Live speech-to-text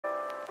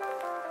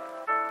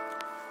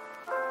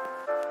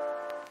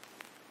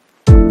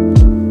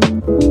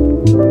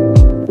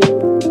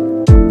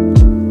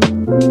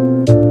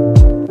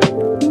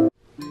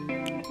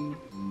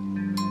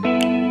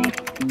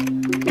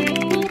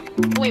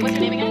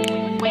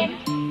Just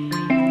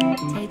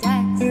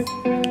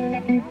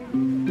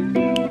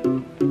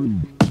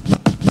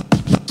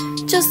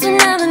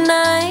another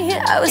night,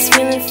 I was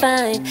feeling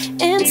fine.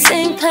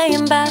 Instinct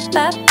playing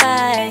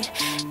bye.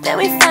 Then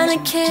we finally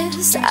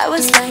kissed, I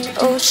was like,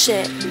 oh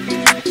shit.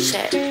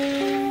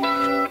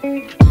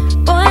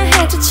 Boy, I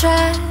had to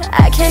try,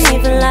 I can't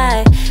even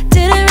lie.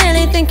 Didn't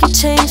really think you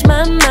changed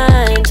my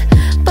mind.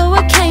 But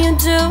what can you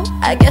do?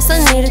 I guess I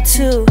needed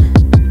to.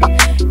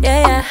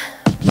 Yeah.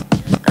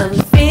 I'm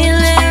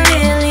feeling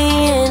really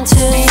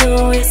into you.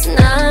 It's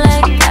not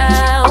like I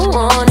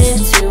wanted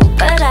to,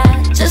 but I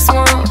just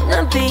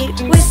wanna be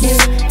with you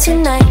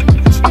tonight.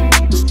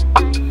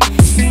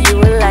 You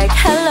were like,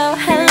 hello,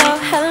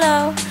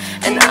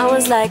 and I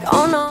was like,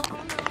 oh no.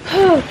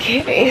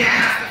 Okay.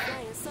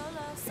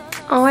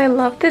 Oh, I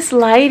love this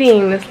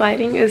lighting. This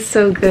lighting is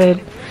so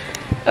good.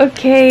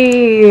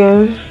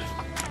 Okay.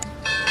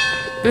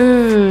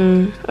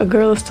 A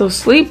girl is still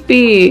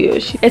sleepy.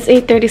 It's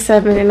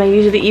 8:37 and I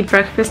usually eat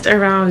breakfast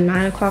around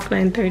 9 o'clock,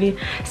 9:30,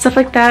 stuff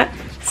like that.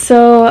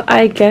 So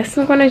I guess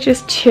I'm gonna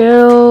just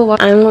chill.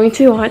 I'm going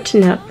to watch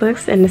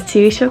Netflix and this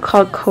TV show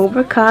called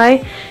Cobra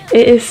Kai.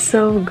 It is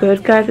so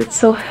good, guys. It's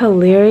so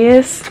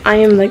hilarious. I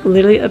am like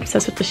literally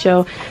obsessed with the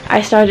show.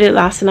 I started it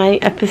last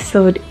night,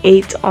 episode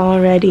 8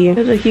 already.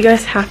 Like, you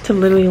guys have to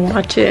literally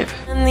watch it.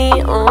 I'm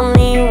the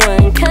only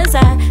one, 'cause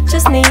I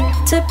just need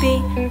to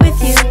be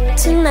with you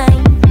tonight.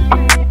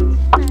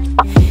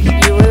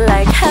 You were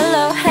like,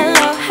 hello,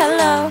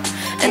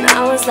 and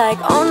I was like,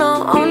 oh no.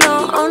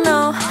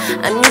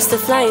 I'm used to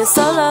flying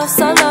solo.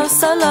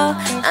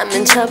 I'm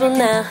in trouble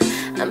now.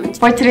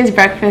 For today's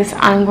breakfast,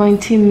 I'm going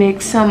to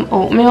make some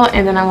oatmeal,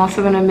 and then I'm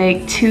also going to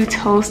make 2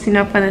 toasts, you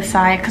know, for the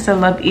side, because I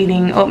love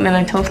eating oatmeal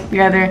and toast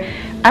together.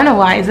 I don't know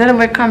why. Is that a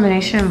weird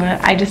combination? But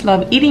I just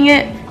love eating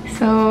it.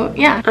 So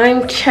yeah,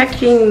 I'm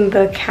checking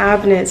the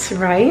cabinets,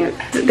 right?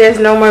 There's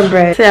no more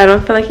bread. So I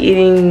don't feel like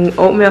eating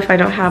oatmeal if I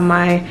don't have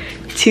my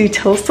 2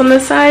 toasts on the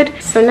side.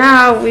 So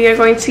now we are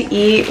going to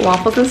eat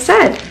waffles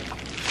instead.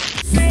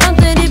 Thought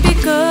that it'd be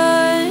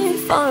good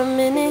for a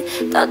minute.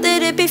 Thought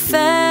that it'd be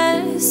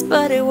fast,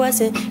 but it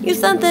wasn't. You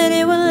thought that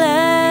it would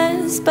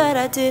last, but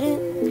I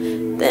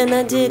didn't. Then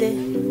I did it.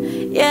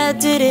 Yeah, I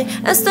did it.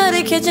 I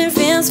started catching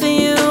feels for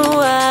you.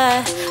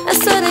 I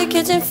started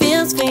catching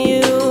feels for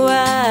you.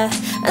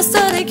 I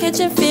started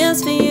catching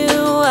feels for you.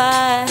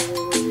 I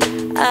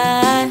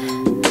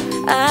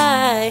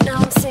now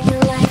I'm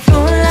singing like,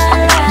 ooh la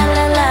la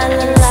la la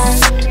la la,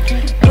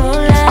 ooh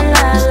la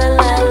la la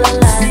la la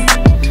la,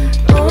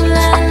 ooh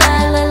la la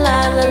la la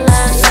la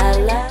la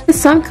la. The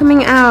sun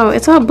coming out.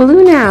 It's all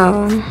blue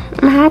now.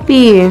 I'm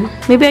happy.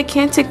 Maybe I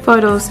can take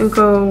photos and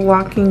go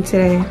walking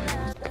today.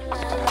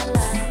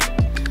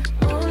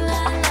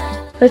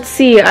 Let's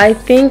see, I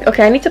think,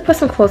 okay, I need to put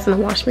some clothes in the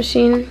wash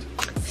machine,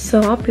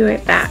 so I'll be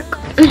right back.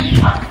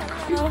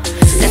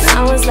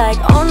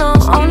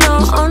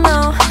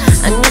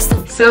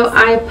 So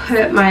I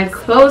put my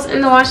clothes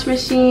in the wash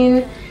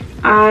machine,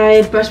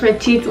 I brushed my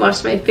teeth,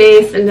 washed my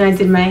face, and then I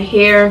did my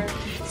hair.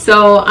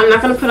 So I'm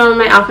not going to put on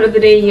my outfit of the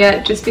day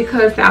yet, just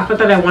because the outfit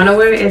that I want to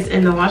wear is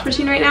in the wash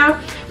machine right now.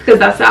 Because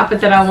that's the outfit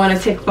that I want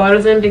to take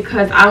photos in,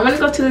 because I want to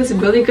go to this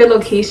really good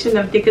location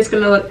that I think is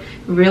going to look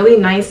really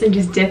nice and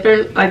just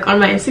different, like on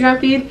my Instagram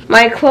feed.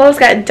 My clothes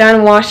got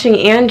done washing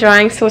and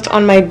drying, so it's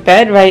on my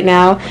bed right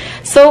now.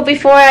 So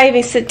before I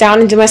even sit down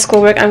and do my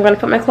schoolwork, I'm going to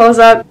put my clothes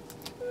up.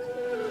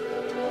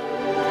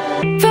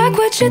 Fuck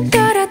what you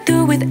thought I'd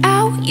do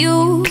without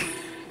you.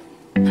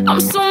 I'm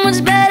so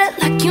much better,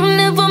 like you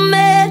never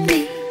met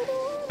me.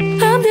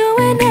 I'm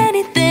doing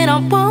anything I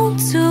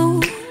want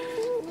to.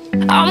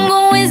 I'm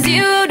going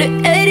 0 to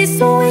 80,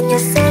 so when you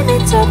see me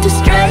talk to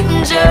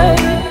strangers,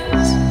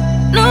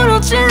 no,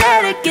 don't you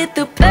let it get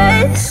the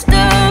best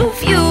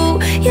of you.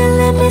 You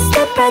let me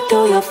slip right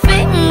through your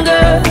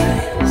fingers,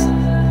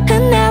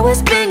 and now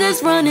it's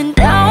fingers running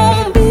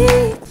down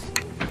beat.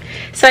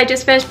 So I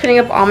just finished putting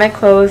up all my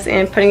clothes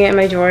and putting it in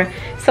my drawer.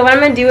 So what I'm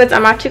going to do is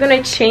I'm actually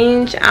going to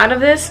change out of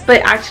this,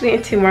 but actually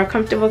into more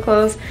comfortable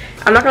clothes.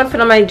 I'm not going to put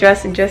on my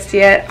dress just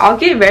yet. I'll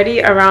get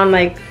ready around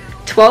like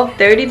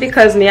 12:30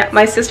 because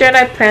my sister and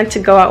I plan to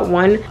go at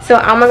 1. So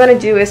all I'm gonna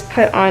do is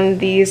put on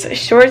these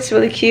shorts,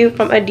 really cute,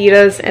 from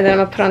Adidas, and then I'm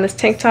gonna put on this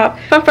tank top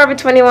from Forever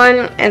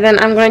 21, and then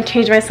I'm gonna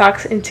change my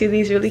socks into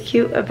these really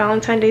cute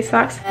Valentine's Day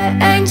socks.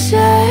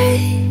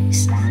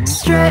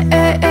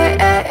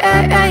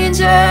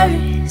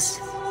 Strangers.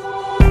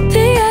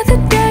 The other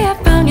day I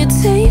found your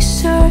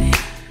t-shirt,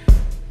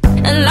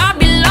 and I'd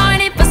be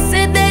lying if I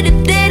said that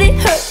it didn't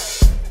hurt.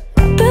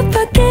 But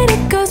forget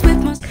it goes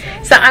with my.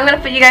 So I'm gonna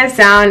put you guys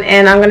down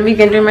and I'm gonna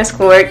begin doing my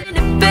schoolwork.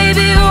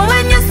 Baby,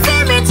 when you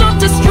see me talk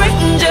to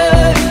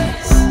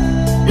strangers,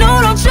 no,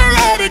 don't you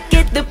let it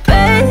get the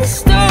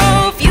best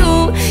of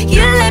you.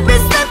 You let me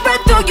slip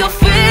right through your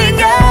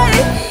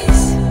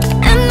fingers,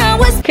 and I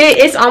was. Okay,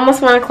 it's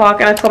almost 1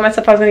 o'clock and I told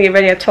myself I was gonna get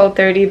ready at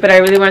 12:30, but I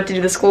really wanted to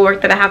do the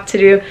schoolwork that I have to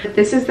do.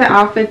 This is the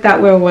outfit that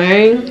we're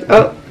wearing.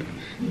 Oh.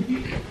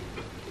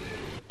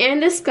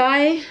 And the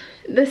sky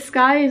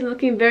is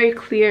looking very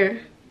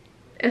clear.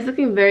 It's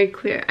looking very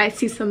clear. I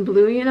see some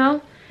blue, you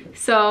know?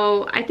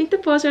 So I think the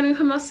photos are gonna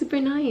come out super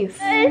nice.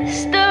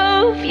 Best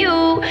of you,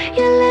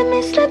 you let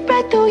me slip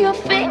right through your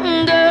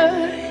fingers.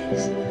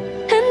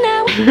 And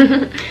now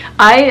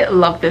I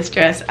love this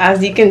dress,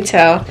 as you can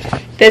tell.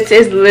 This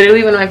is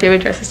literally one of my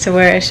favorite dresses to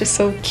wear. It's just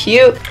so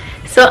cute.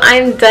 So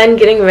I'm done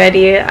getting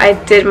ready. I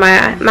did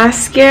my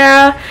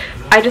mascara.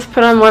 I just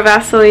put on more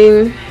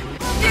Vaseline.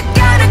 you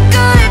got a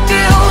good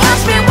view.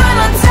 Watch me while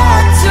I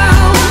tattoo.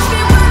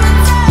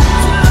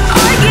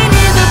 I can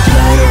hear the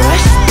blood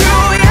rush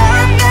through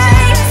your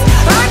veins.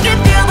 I can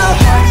feel the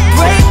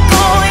heartbreak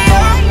on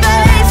your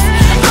face.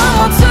 I'm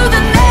on to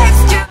the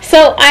next. So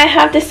I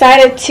have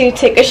decided to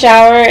take a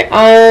shower.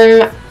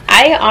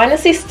 I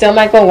honestly still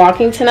might go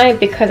walking tonight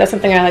because that's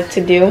something I like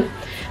to do.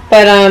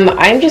 But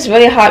I'm just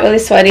really hot, really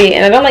sweaty,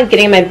 and I don't like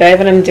getting in my bed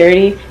when I'm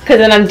dirty because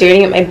then I'm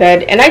dirtying up my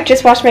bed. And I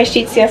just washed my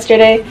sheets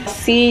yesterday.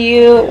 See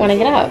you when I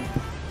get out.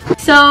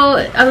 So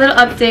a little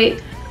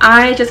update.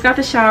 I just got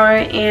the shower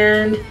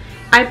and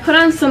I put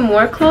on some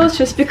more clothes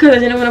just because I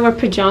didn't want to wear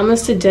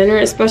pajamas to dinner,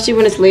 especially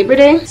when it's Labor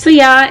Day. So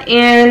yeah,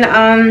 and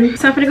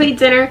it's time for to go eat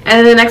dinner.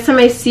 And the next time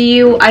I see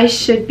you, I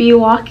should be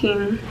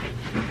walking.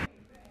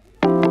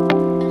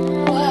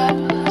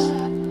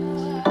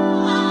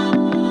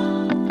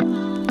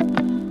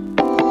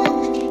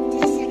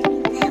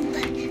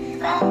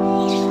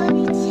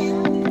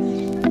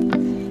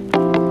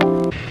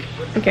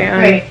 Okay,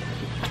 alright.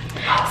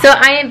 So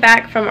I am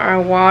back from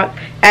our walk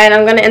and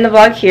I'm gonna end the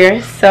vlog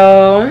here.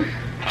 So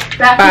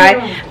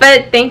bye.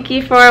 But thank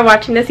you for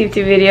watching this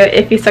YouTube video.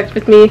 If you stuck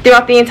with me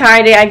throughout the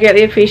entire day, I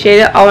greatly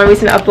appreciate it. All our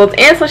recent uploads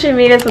and social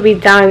medias will be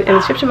down in the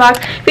description box.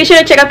 Be sure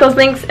to check out those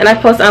links, and I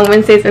post on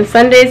Wednesdays and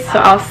Sundays. So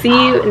I'll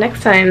see you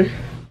next time.